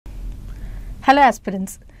Hello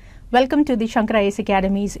aspirants, welcome to the Shankar IAS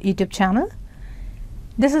Academy's YouTube channel.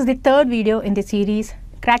 This is the third video in the series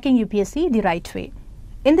Cracking UPSC the Right Way.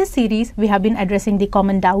 In this series, we have been addressing the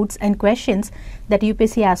common doubts and questions that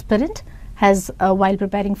UPSC aspirant has while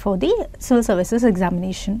preparing for the civil services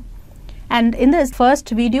examination. And in this first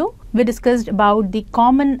video, we discussed about the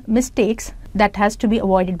common mistakes that has to be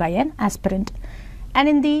avoided by an aspirant. And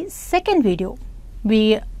in the second video,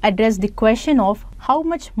 we addressed the question of how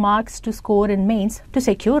much marks to score in mains to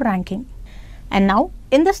secure ranking. And now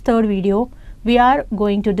in this third video, we are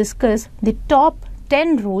going to discuss the top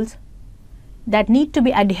 10 rules that need to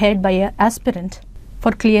be adhered by an aspirant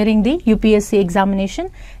for clearing the UPSC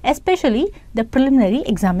examination, especially the preliminary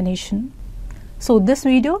examination. So this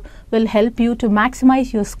video will help you to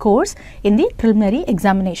maximize your scores in the preliminary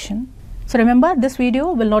examination. So remember, this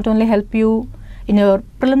video will not only help you in your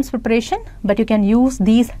prelims preparation, but you can use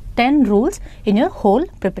these 10 rules in your whole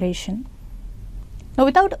preparation. Now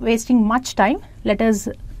without wasting much time, let us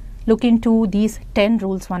look into these 10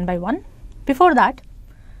 rules one by one. Before that,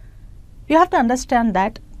 you have to understand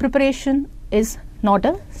that preparation is not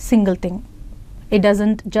a single thing. It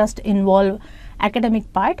doesn't just involve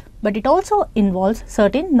academic part, but it also involves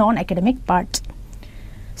certain non-academic parts.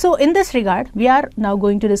 So in this regard, we are now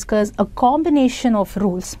going to discuss a combination of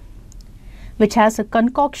rules which has a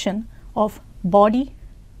concoction of body,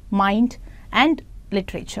 mind and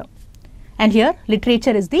literature. And here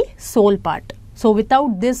literature is the soul part. So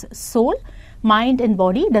without this soul, mind and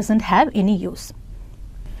body doesn't have any use.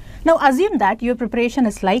 Now assume that your preparation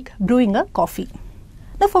is like brewing a coffee.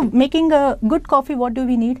 Now for making a good coffee, what do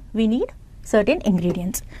we need? We need certain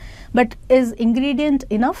ingredients. But is ingredient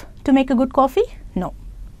enough to make a good coffee? No.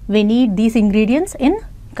 We need these ingredients in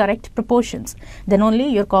correct proportions. Then only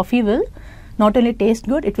your coffee will not only taste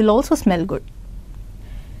good, it will also smell good.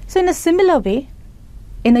 So in a similar way,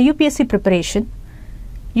 in a UPSC preparation,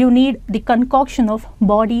 you need the concoction of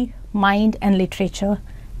body, mind and literature,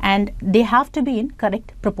 and they have to be in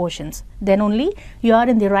correct proportions. Then only you are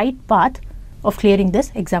in the right path of clearing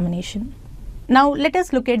this examination. Now let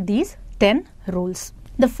us look at these 10 rules.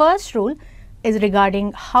 The first rule is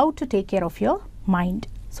regarding how to take care of your mind.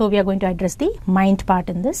 So we are going to address the mind part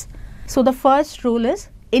in this. So the first rule is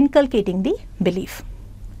inculcating the belief.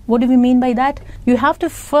 What do we mean by that? You have to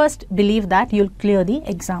first believe that you'll clear the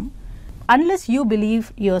exam. Unless you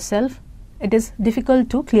believe yourself, it is difficult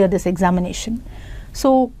to clear this examination.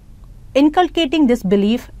 So inculcating this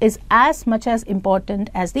belief is as much as important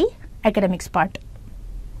as the academics part.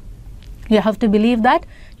 You have to believe that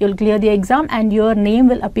you'll clear the exam and your name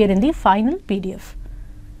will appear in the final PDF.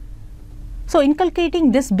 So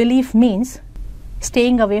inculcating this belief means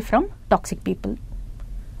staying away from toxic people.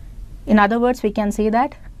 In other words, we can say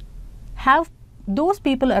that have those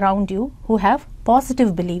people around you who have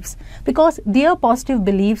positive beliefs, because their positive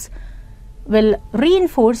beliefs will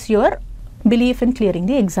reinforce your belief in clearing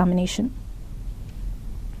the examination.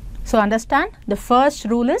 So understand, the first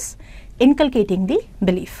rule is inculcating the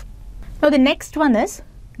belief. Now the next one is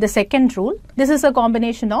the second rule. This is a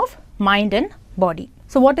combination of mind and body.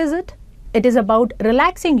 So what is it? It is about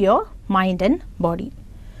relaxing your mind and body.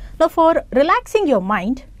 Now for relaxing your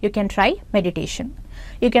mind, you can try meditation.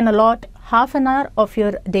 You can allot half an hour of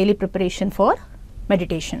your daily preparation for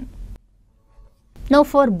meditation. Now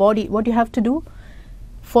for body, what you have to do?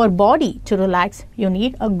 For body to relax, you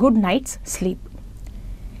need a good night's sleep.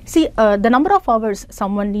 See, the number of hours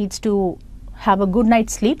someone needs to have a good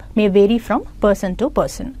night's sleep may vary from person to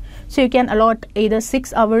person. So you can allot either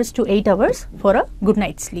 6 hours to 8 hours for a good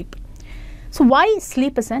night's sleep. So why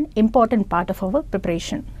sleep is an important part of our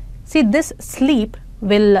preparation? See, this sleep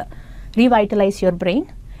will revitalize your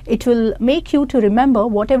brain. It will make you to remember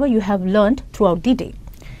whatever you have learned throughout the day.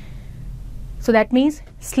 So that means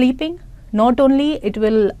sleeping, not only it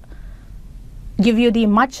will give you the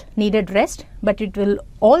much needed rest, but it will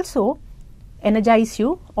also energize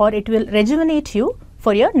you, or it will rejuvenate you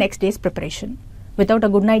for your next day's preparation. Without a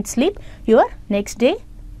good night's sleep, your next day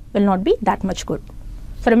will not be that much good.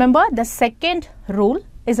 So remember, the second rule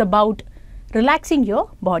is about relaxing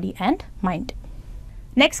your body and mind.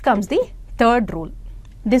 Next comes the third rule.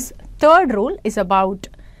 This third rule is about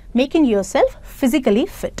making yourself physically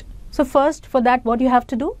fit. So first, for that, what you have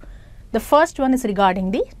to do? The first one is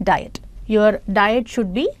regarding the diet. Your diet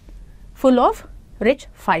should be full of rich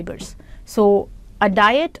fibers. So a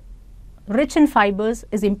diet rich in fibers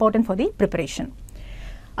is important for the preparation.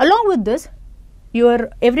 Along with this, your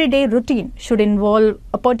everyday routine should involve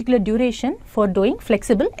a particular duration for doing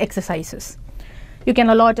flexible exercises. You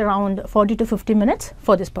can allot around 40 to 50 minutes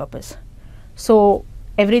for this purpose. So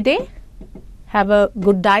every day have a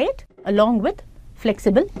good diet along with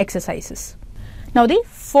flexible exercises. Now the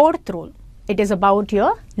fourth rule, it is about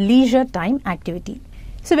your leisure time activity.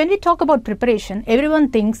 So when we talk about preparation, everyone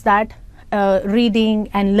thinks that reading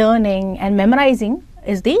and learning and memorizing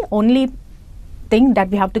is the only thing that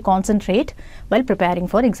we have to concentrate while preparing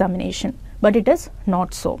for examination. But it is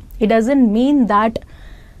not so. It doesn't mean that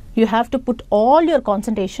you have to put all your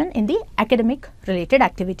concentration in the academic related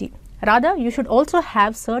activity. Rather, you should also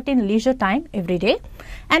have certain leisure time every day,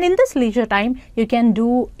 and in this leisure time you can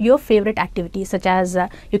do your favorite activities, such as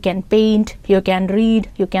you can paint, you can read,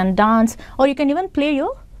 you can dance, or you can even play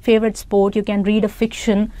your favorite sport, you can read a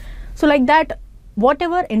fiction. So like that,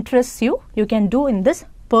 whatever interests you, you can do in this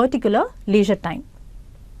particular leisure time.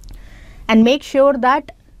 And make sure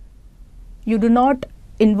that you do not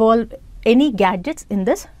involve any gadgets in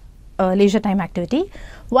this leisure time activity.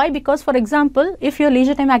 Why? Because, for example, if your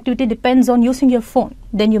leisure time activity depends on using your phone,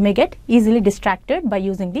 then you may get easily distracted by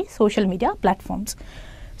using the social media platforms.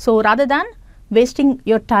 So rather than wasting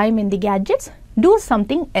your time in the gadgets, do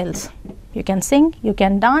something else. You can sing, you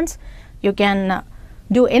can dance, you can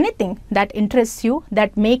do anything that interests you,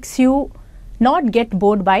 that makes you not get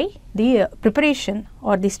bored by the preparation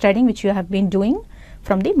or the studying which you have been doing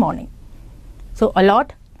from the morning. So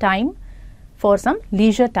allot time for some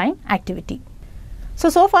leisure time activity.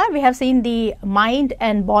 So far we have seen the mind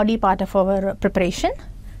and body part of our preparation.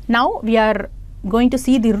 Now we are going to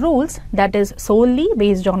see the rules that is solely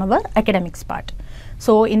based on our academics part.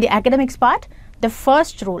 So in the academics part, the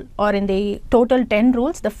first rule, or in the total 10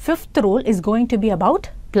 rules, the fifth rule is going to be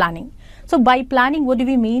about planning. So by planning, what do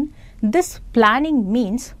we mean? This planning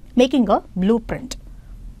means making a blueprint.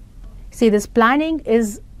 See, this planning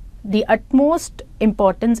is the utmost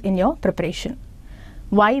importance in your preparation.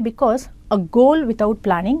 Why? Because a goal without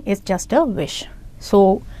planning is just a wish.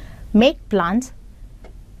 So make plans,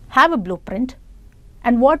 have a blueprint,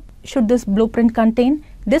 and what should this blueprint contain?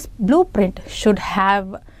 This blueprint should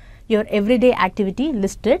have your everyday activity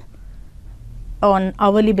listed on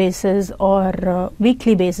hourly basis or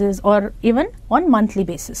weekly basis or even on monthly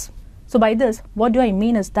basis. So by this, what do I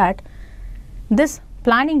mean is that this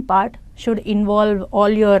planning part should involve all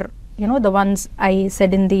your, the ones I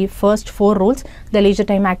said in the first 4 rules. The leisure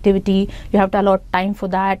time activity, you have to allot time for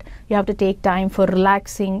that, you have to take time for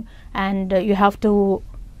relaxing, and you have to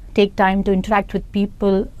take time to interact with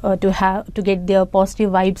people to get their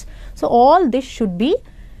positive vibes. So all this should be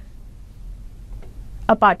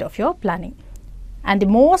a part of your planning. And the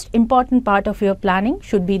most important part of your planning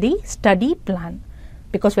should be the study plan,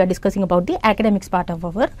 because we are discussing about the academics part of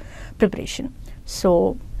our preparation.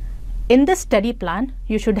 So in this study plan,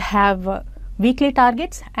 you should have weekly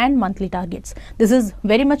targets and monthly targets. This is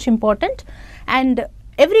very much important, and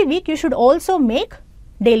every week you should also make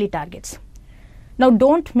daily targets. Now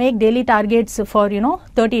don't make daily targets for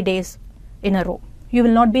 30 days in a row. You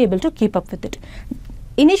will not be able to keep up with it.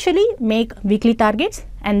 Initially make weekly targets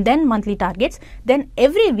and then monthly targets, then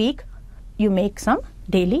every week you make some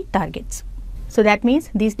daily targets. So that means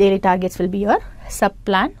these daily targets will be your sub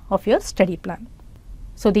plan of your study plan.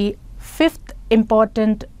 So the fifth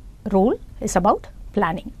important rule is about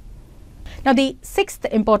planning. Now the sixth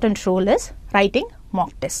important rule is writing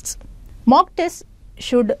mock tests. Mock tests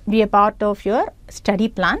should be a part of your study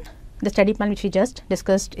plan, the study plan which we just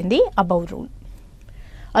discussed in the above rule.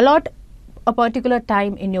 Allot a particular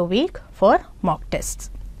time in your week for mock tests.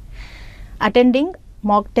 Attending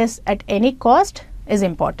mock tests at any cost is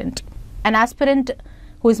important. An aspirant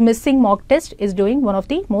who is missing mock test is doing one of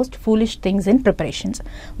the most foolish things in preparations.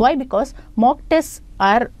 Why? Because mock tests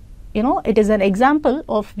are, it is an example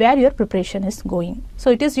of where your preparation is going.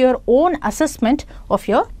 So it is your own assessment of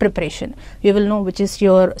your preparation. You will know which is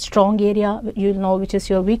your strong area, you will know which is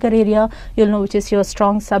your weaker area, you will know which is your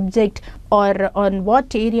strong subject, or on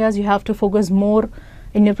what areas you have to focus more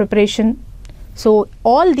in your preparation. So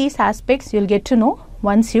all these aspects you will get to know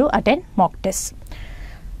once you attend mock tests.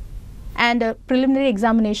 And a preliminary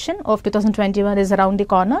examination of 2021 is around the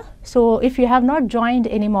corner. So if you have not joined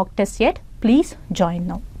any mock tests yet, please join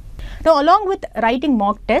now. Now, along with writing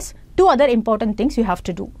mock tests, 2 other important things you have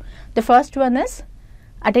to do. The first one is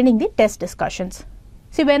attending the test discussions.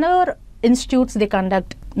 See, whenever institutes they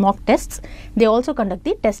conduct mock tests, they also conduct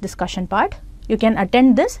the test discussion part. You can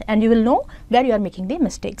attend this and you will know where you are making the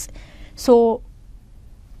mistakes. So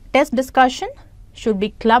test discussion should be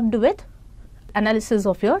clubbed with analysis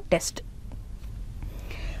of your test.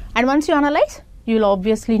 And once you analyze, you will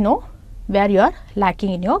obviously know where you are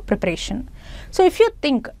lacking in your preparation. So if you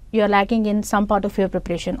think you are lacking in some part of your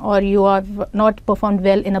preparation, or you have not performed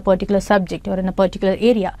well in a particular subject or in a particular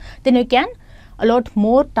area, then you can allot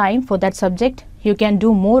more time for that subject. You can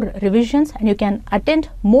do more revisions and you can attend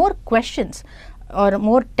more questions or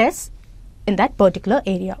more tests in that particular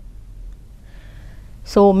area.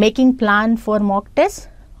 So making plan for mock tests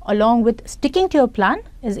along with sticking to your plan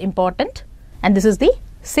is important, and this is the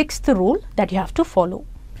 6th rule that you have to follow.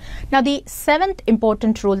 Now the 7th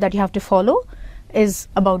important rule that you have to follow is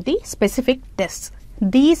about the specific tests.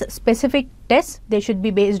 These specific tests, they should be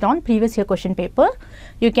based on previous year question paper.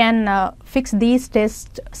 You can fix these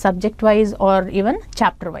tests subject wise or even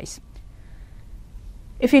chapter wise.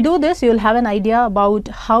 If you do this, you will have an idea about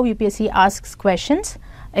how UPSC asks questions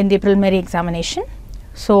in the preliminary examination.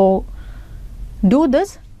 So do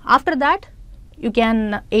this. After that, you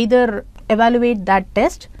can either evaluate that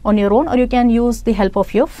test on your own or you can use the help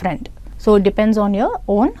of your friend. So it depends on your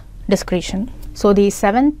own discretion. So the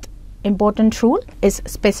 7th important rule is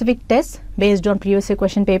specific tests based on previous year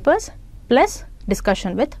question papers plus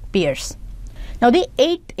discussion with peers. Now the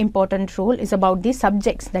 8th important rule is about the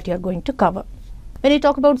subjects that you are going to cover. When you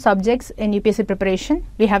talk about subjects in UPSC preparation,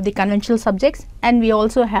 we have the conventional subjects and we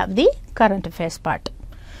also have the current affairs part.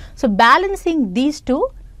 So balancing these two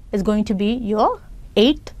is going to be your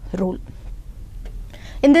 8th rule.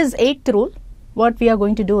 In this 8th rule, what we are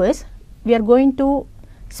going to do is we are going to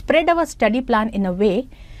spread our study plan in a way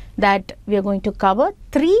that we are going to cover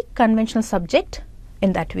 3 conventional subjects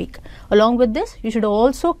in that week. Along with this, you should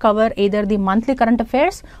also cover either the monthly current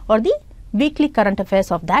affairs or the weekly current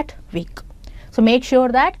affairs of that week. So make sure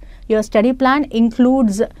that your study plan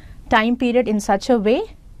includes time period in such a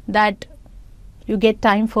way that you get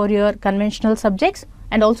time for your conventional subjects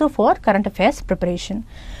and also for current affairs preparation.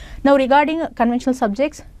 Now regarding conventional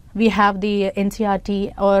subjects, we have the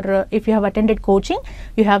NCERT, or if you have attended coaching,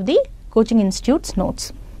 you have the coaching institute's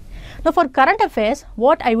notes. Now for current affairs,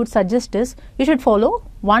 what I would suggest is you should follow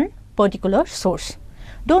one particular source.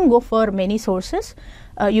 Don't go for many sources,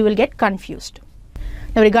 you will get confused.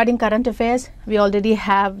 Now regarding current affairs, we already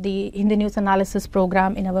have the Hindi News Analysis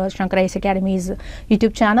program in our Shankar IAS Academy's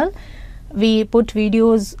YouTube channel. We put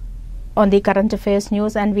videos on the current affairs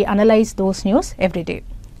news and we analyze those news every day.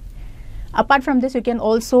 Apart from this, you can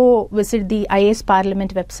also visit the IAS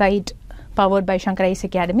Parliament website powered by Shankar IAS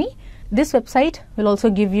Academy. This website will also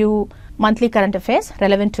give you monthly current affairs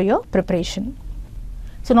relevant to your preparation.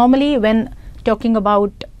 So normally when talking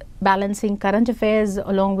about balancing current affairs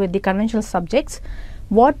along with the conventional subjects,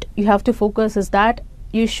 what you have to focus is that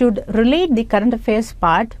you should relate the current affairs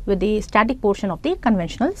part with the static portion of the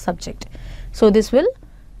conventional subject. So this will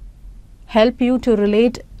help you to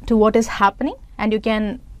relate to what is happening and you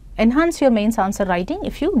can enhance your mains answer writing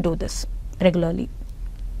if you do this regularly.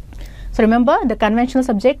 So remember, the conventional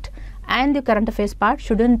subject and the current affairs part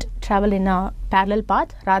shouldn't travel in a parallel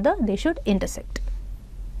path, rather they should intersect.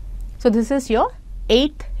 So this is your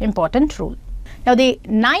 8th important rule. Now the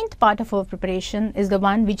 9th part of our preparation is the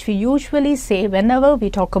one which we usually say whenever we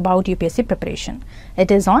talk about UPSC preparation. It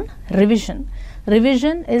is on revision.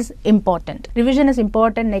 Revision is important. Revision is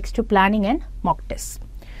important next to planning and mock tests.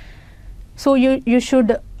 So you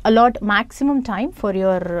should allot maximum time for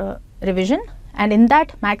your revision, and in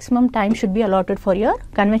that maximum time should be allotted for your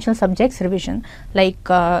conventional subjects revision, like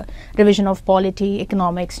revision of polity,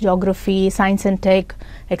 economics, geography, science and tech,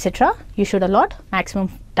 etc. You should allot maximum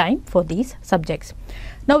time for these subjects.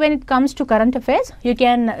 Now when it comes to current affairs, you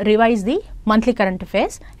can revise the monthly current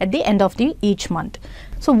affairs at the end of each month.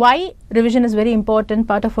 So why revision is very important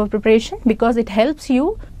part of our preparation? Because it helps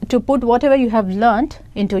you to put whatever you have learnt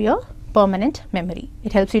into your permanent memory.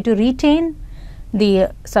 It helps you to retain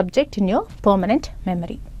the subject in your permanent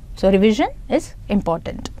memory. So revision is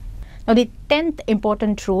important. Now the 10th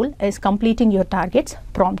important rule is completing your targets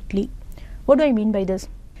promptly. What do I mean by this?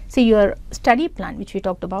 See, your study plan which we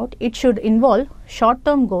talked about, it should involve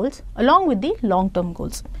short-term goals along with the long-term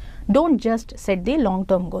goals. Don't just set the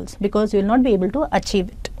long-term goals because you will not be able to achieve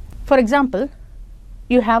it. For example,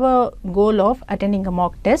 you have a goal of attending a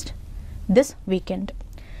mock test this weekend.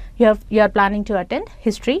 You are planning to attend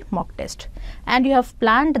history mock test, and you have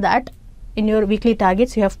planned that in your weekly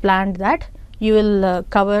targets, you have planned that you will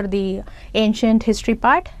cover the ancient history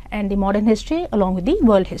part and the modern history along with the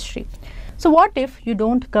world history. So what if you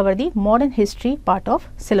don't cover the modern history part of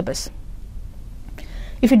syllabus?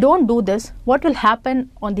 If you don't do this, what will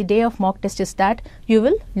happen on the day of mock test is that you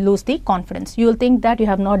will lose the confidence. You will think that you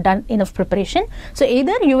have not done enough preparation. So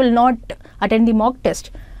either you will not attend the mock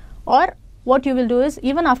test, or what you will do is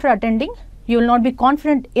even after attending, you will not be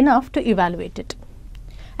confident enough to evaluate it.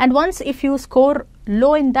 And once if you score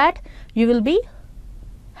low in that, you will be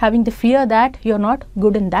having the fear that you are not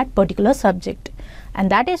good in that particular subject. And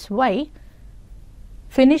that is why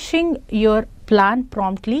finishing your plan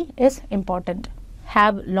promptly is important.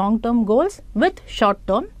 Have long-term goals with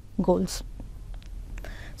short-term goals.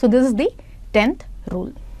 So this is the 10th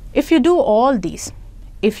rule. If you do all these,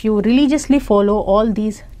 if you religiously follow all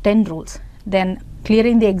these 10 rules, then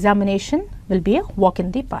clearing the examination will be a walk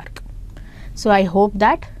in the park. So I hope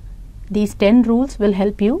that these 10 rules will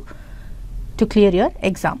help you to clear your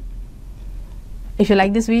exam. If you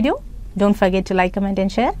like this video, don't forget to like, comment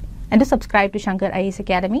and share, and to subscribe to Shankar IAS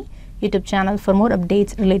Academy YouTube channel for more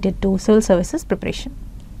updates related to civil services preparation.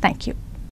 Thank you.